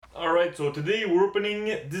Alright, so today we're opening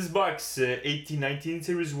this box, 1819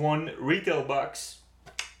 Series 1 retail box.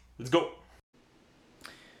 Let's go!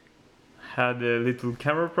 Had a little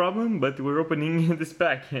camera problem, but we're opening this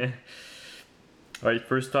pack. Alright,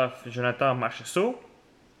 first off, Jonathan Marchessault.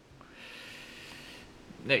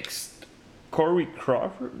 Next, Corey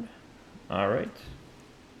Crawford. Alright.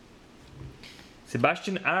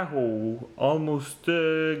 Sebastian Aho almost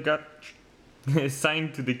got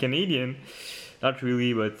signed to the Canadian. Not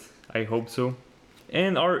really, but I hope so.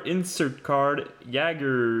 And our insert card,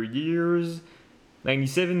 Jagger, years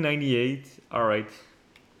 97-98. Alright.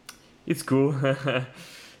 It's cool.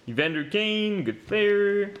 Evander Kane, good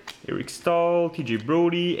player. Eric Stahl, TJ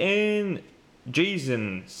Brody, and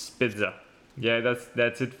Jason Spezza. Yeah,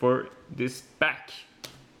 that's it for this pack.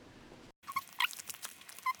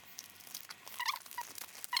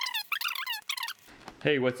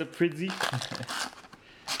 Hey, what's up, Fritzy?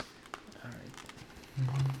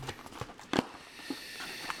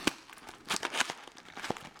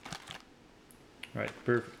 Alright,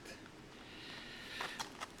 perfect.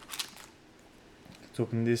 Let's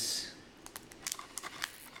open this.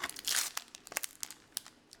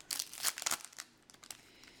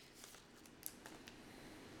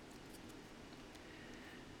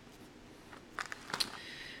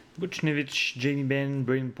 Buchnevich, Jamie Benn,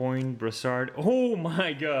 Braden Point, Brassard. Oh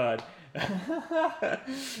my god!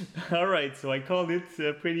 Alright, so I called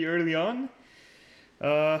it pretty early on.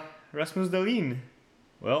 Rasmus Dahlin.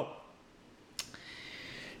 Well,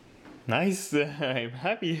 nice. I'm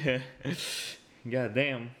happy. God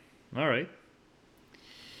damn. Alright.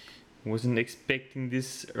 Wasn't expecting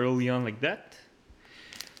this early on like that.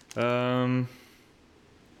 I'm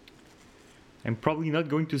probably not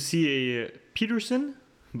going to see a Peterson,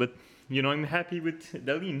 but you know, I'm happy with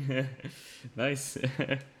Dahlin. Nice.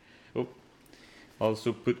 Oh,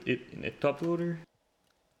 also put it in a top loader.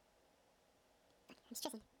 I'm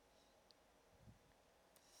stressing.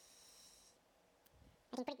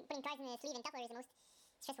 I think putting cards in the sleeve and top loader is the most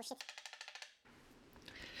stressful shit.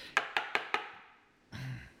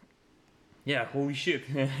 Yeah, holy shit.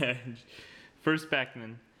 First pack,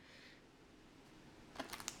 man.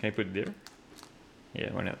 Can I put it there?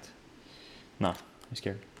 Yeah, why not? Nah, I'm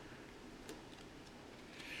scared.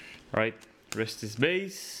 Alright, rest is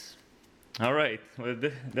base. Alright, well,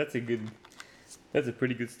 that's a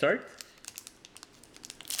pretty good start.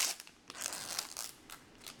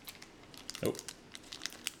 Oh,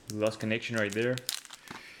 lost connection right there.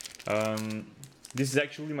 This is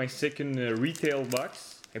actually my second retail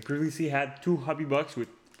box. I previously had two hobby boxes with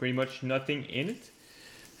pretty much nothing in it.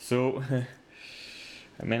 So,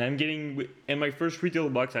 I mean, I'm getting, in my first retail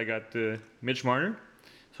box I got Mitch Marner.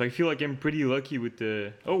 So I feel like I'm pretty lucky with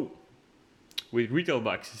the, with retail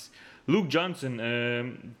boxes. Luke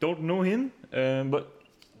Johnson, don't know him, but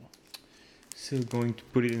still going to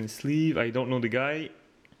put it in the sleeve. I don't know the guy.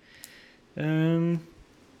 So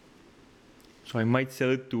I might sell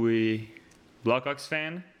it to a Blackhawks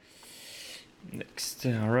fan. Next,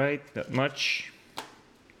 alright, not much.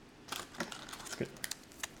 Good.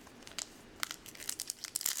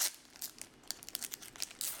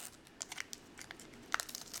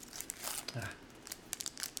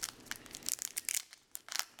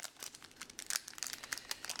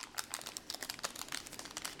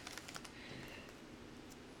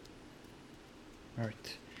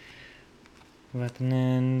 Alright.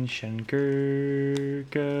 Vatanen, Shanker,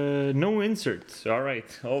 no inserts.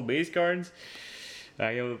 Alright, all base cards.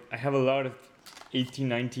 I have a lot of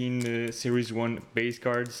 1819 Series 1 base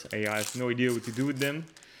cards. I have no idea what to do with them.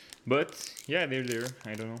 But yeah, they're there.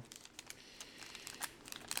 I don't know.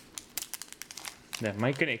 Yeah,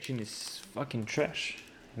 my connection is fucking trash.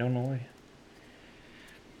 I don't know why.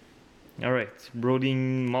 Alright,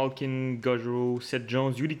 Broding, Malkin, Gaudreau, Seth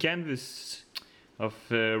Jones, Judy Canvas of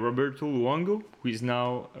Roberto Luongo, who is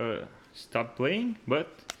now stopped playing, but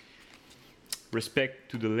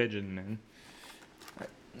respect to the legend, man. Right,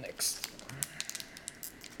 next.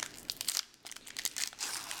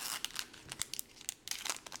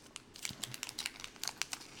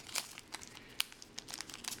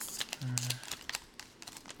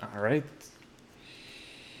 Alright.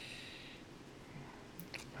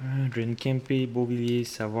 Dren Kempe, Beauvillier,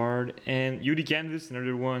 Savard, and Judy Canvas,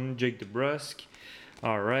 another one, Jake DeBrusk.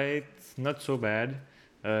 Alright, not so bad.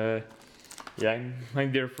 Yeah,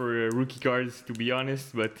 I'm there for rookie cards, to be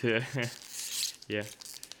honest, but yeah.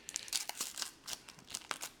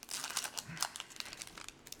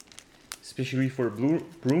 Especially for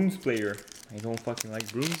Bruins player. I don't fucking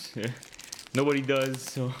like Bruins. Nobody does,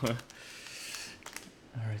 so...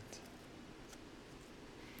 Alright.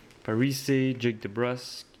 Parise, Jake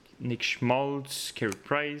DeBrusk, Nick Schmaltz, Carey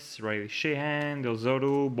Price, Riley Sheehan, Del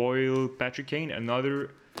Zotto, Boyle, Patrick Kane.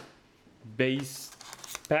 Another base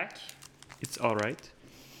pack. It's alright.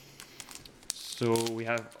 So we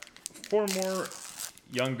have 4 more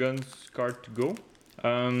Young Guns card to go.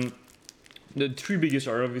 The 3 biggest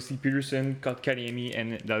are obviously Peterson, Kotkaniemi,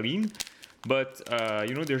 and Dahlin. But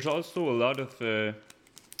you know, there's also a lot of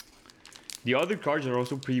the other cards are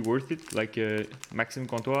also pretty worth it, like Maxime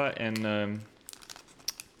Comtois and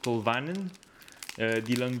Tolvanen,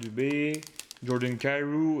 Dylan Dubé, Jordan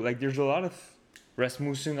Kyrou. Like there's a lot of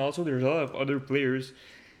Rasmussen also. There's a lot of other players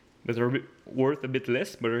that are worth a bit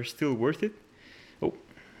less, but are still worth it. Oh,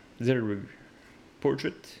 Zerug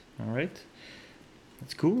portrait. All right,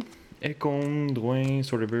 that's cool. Ekholm, Drouin,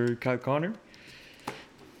 Soderberg, Kyle Connor.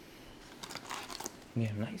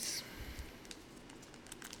 Yeah, nice.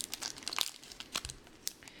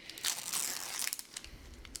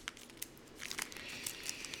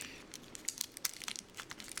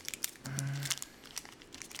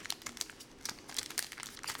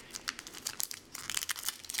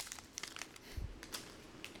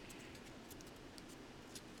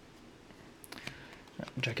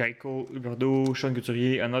 Jack Eichel, Huberdeau, Sean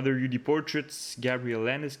Couturier, another UD Portraits, Gabriel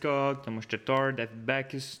Landeskog, Tomas Tatar, David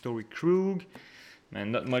Backes, Torrey Krug.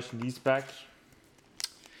 Man, not much in these pack.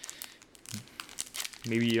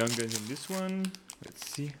 Maybe Young Guns in this one.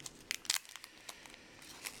 Let's see.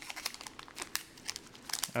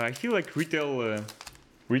 I feel like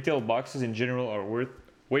retail boxes in general are worth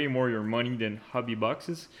way more your money than hobby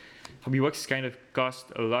boxes. Hobby boxes kind of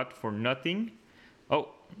cost a lot for nothing. Oh,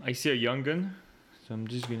 I see a Young Gun. So I'm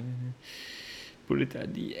just gonna put it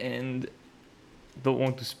at the end. Don't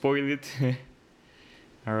want to spoil it.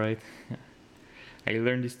 Alright. I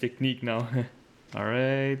learned this technique now.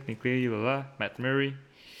 Alright, McLeay, Lala, Matt Murray.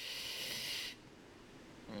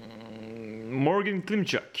 Morgan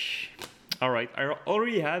Klimchuk. Alright, I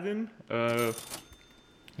already have him.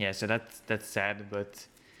 Yeah, so that's sad, but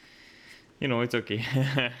you know, it's okay.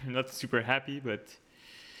 I'm not super happy, but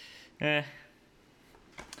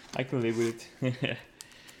I can live with it.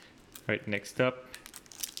 Right, next up.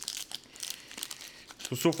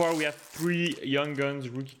 So far we have 3 Young Guns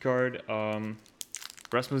rookie card.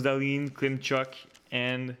 Rasmus Dahlin, Klimchuk,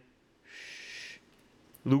 and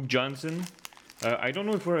Luke Johnson. I don't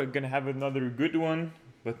know if we're gonna have another good one,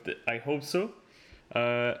 but I hope so.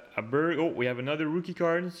 Oh, we have another rookie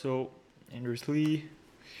card. So Anders Lee.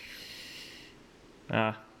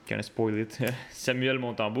 Gonna spoil it. Samuel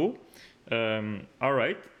Montembeault. All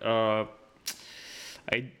right.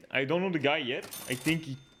 I don't know the guy yet. I think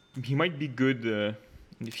he might be good in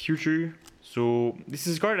the future. So this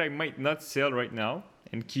is a card I might not sell right now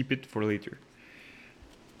and keep it for later.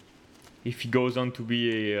 If he goes on to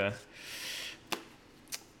be a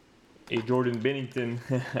Jordan Bennington,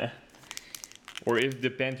 or if the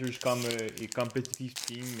Panthers come a competitive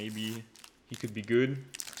team, maybe he could be good.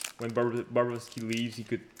 When Bobrovsky leaves, he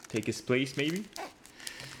could take his place, maybe.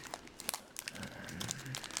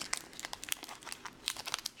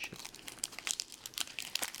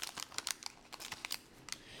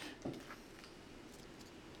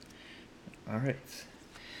 All right,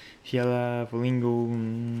 Fiala, Volingo.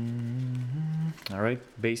 All right,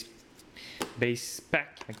 base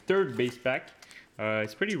pack, like 3rd base pack.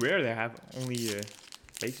 It's pretty rare they have only a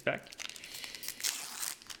base pack.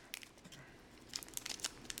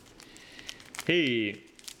 Hey,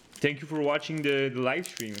 thank you for watching the live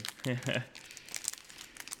stream.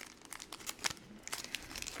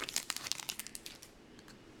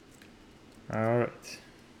 All right.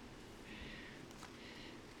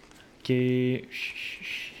 Okay,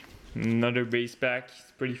 another base pack.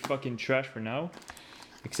 It's pretty fucking trash for now,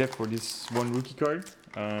 except for this one rookie card.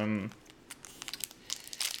 Let's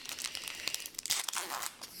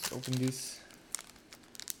open this.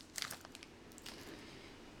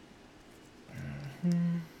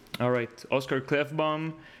 All right, Oscar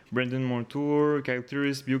Klefbom, Brendan Montour, Kyle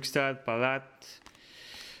Turris, Bukestad, Palat.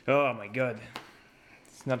 Oh my god,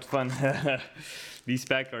 it's not fun. These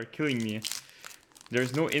packs are killing me.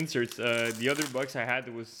 There's no inserts. The other box I had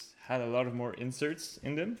had a lot of more inserts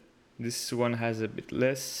in them. This one has a bit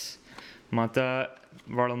less. Mata,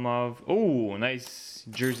 Varlamov. Oh, nice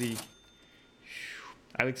jersey.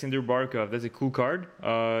 Alexander Barkov. That's a cool card.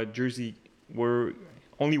 Jersey were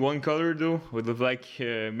only one color though, with like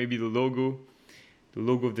maybe the logo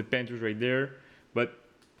of the Panthers right there, but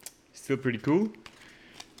still pretty cool.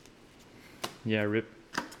 Yeah, rip.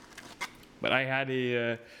 But I had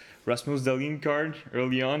a Rasmus Dahlin card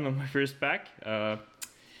early on my first pack.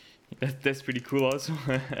 That's pretty cool also.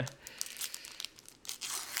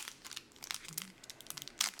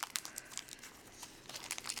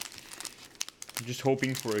 just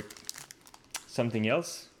hoping for something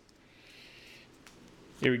else.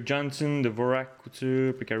 Eric Johnson, Dvorak,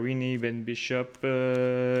 Couture, Pecarini, Ben Bishop.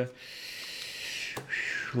 A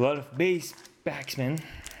lot of base packs, man.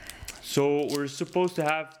 So we're supposed to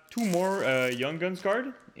have 2 more Young Guns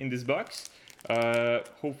card in this box.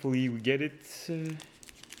 Hopefully we get it.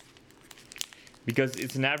 Because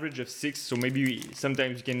it's an average of 6, so maybe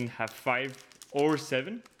sometimes you can have 5 or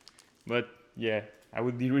 7. But yeah, I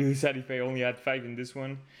would be really sad if I only had 5 in this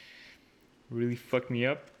one. Really fucked me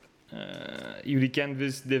up. UD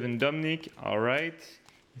Canvas, Devin Dominic. Alright.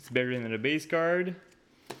 It's better than a base card.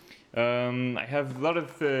 I have a lot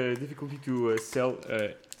of difficulty to sell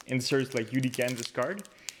inserts like UD Canvas card.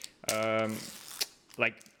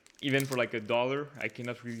 Like even for like $1, I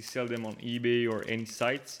cannot really sell them on eBay or any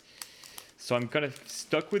sites. So I'm kind of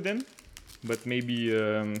stuck with them. But maybe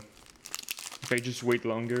if I just wait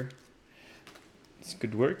longer, this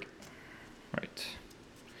could work. Right.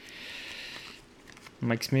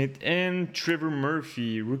 Mike Smith and Trevor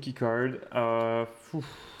Murphy, rookie card. Alright,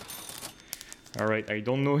 I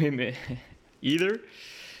don't know him either,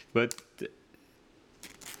 but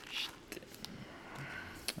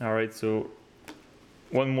alright, so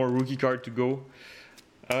 1 more rookie card to go.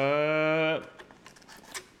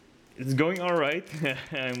 It's going alright.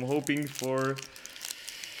 I'm hoping for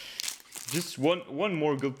just one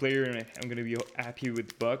more good player and I'm gonna be happy with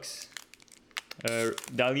the Bucks.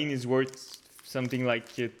 Dahlin is worth something like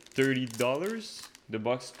 $30. The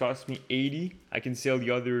box cost me $80. I can sell the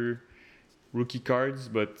other rookie cards,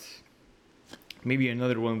 but maybe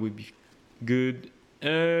another one would be good.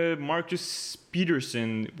 Marcus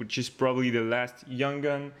Peterson, which is probably the last Young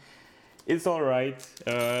Gun. It's alright.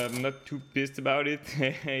 I'm not too pissed about it.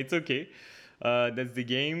 It's okay. That's the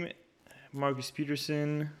game. Marcus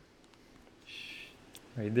Peterson.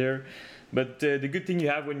 Right there. But the good thing you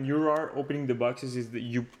have when you are opening the boxes is that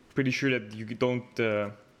you're pretty sure that you don't...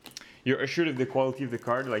 you're assured of the quality of the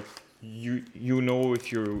card. Like you know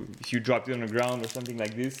if you dropped it on the ground or something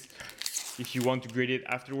like this. If you want to grade it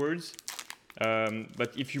afterwards.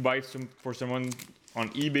 But if you buy for someone on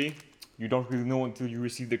eBay, you don't really know until you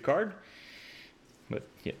receive the card. But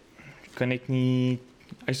yeah, Konechny.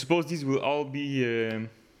 I suppose these will all be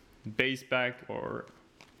base pack or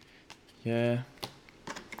yeah.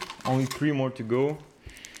 Only 3 more to go.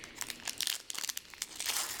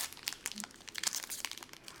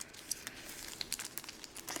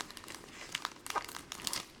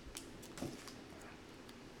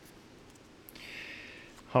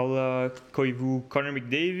 Hala, Koivu, Connor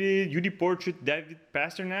McDavid, UD Portrait, David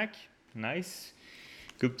Pasternak. Nice.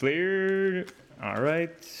 Good player.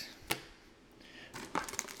 Alright.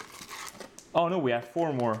 Oh no, we have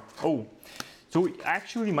 4 more. Oh. So we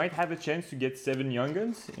actually might have a chance to get 7 Young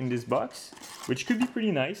Guns in this box, which could be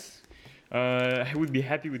pretty nice. I would be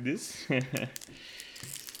happy with this.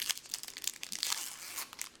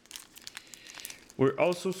 We're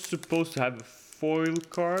also supposed to have a foil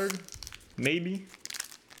card, maybe.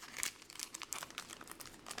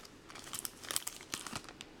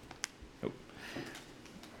 Oh.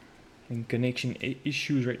 In connection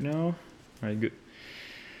issues right now. Alright, good.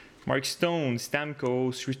 Mark Stone,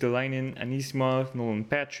 Stamkos, Ristolainen, Anisimov, Nolan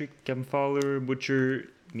Patrick, Cam Fowler,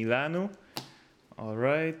 Butcher, Milano.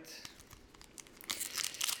 Alright.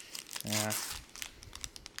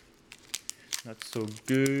 Not so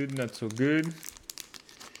good, not so good.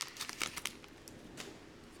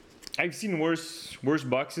 I've seen worse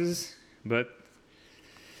boxes, but...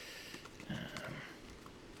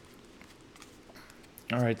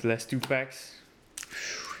 Alright, last 2 packs.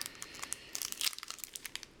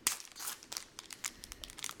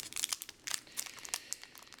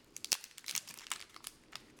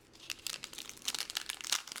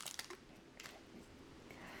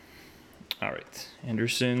 Alright,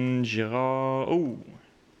 Anderson, Girard, oh!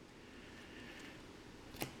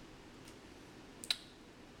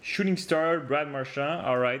 Shooting Star, Brad Marchand,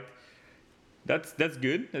 alright. That's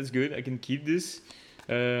good, that's good, I can keep this.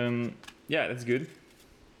 Yeah, that's good.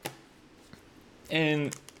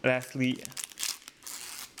 And lastly,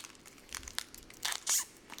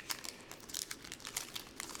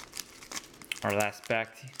 our last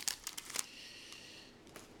pack.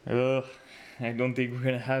 I don't think we're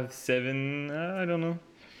gonna have 7. I don't know.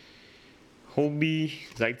 Holby,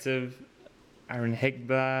 Zaitsev, Aaron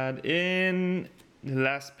Hekblad, and the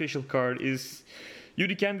last special card is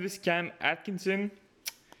UD Canvas Cam Atkinson.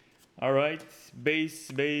 All right,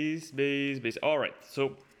 base. All right,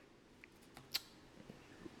 so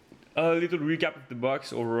a little recap of the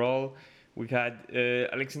box overall. We've had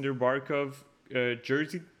Alexander Barkov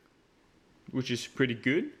jersey which is pretty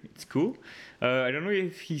good. It's cool. I don't know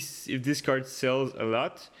if this card sells a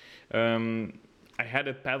lot. I had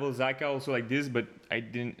a Pavel Zacha also like this, but I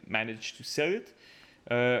didn't manage to sell it.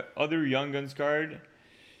 Other Young Guns card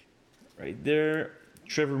right there.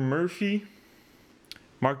 Trevor Murphy,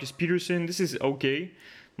 Marcus Peterson. This is okay.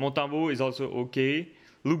 Montembeault is also okay.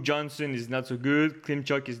 Luke Johnson is not so good.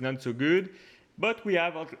 Klimchuk is not so good. But we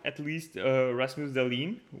have at least Rasmus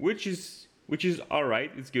Dahlin, which is all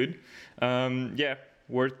right. It's good. Yeah,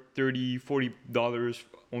 worth $30-40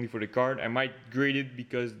 only for the card. I might grade it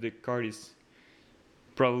because the card is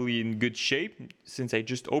probably in good shape. Since I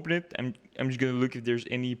just opened it, I'm just gonna look if there's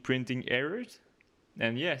any printing errors,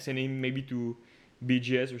 and yeah, send it maybe to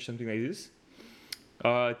BGS or something like this.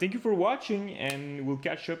 Thank you for watching, and we'll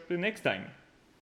catch up the next time.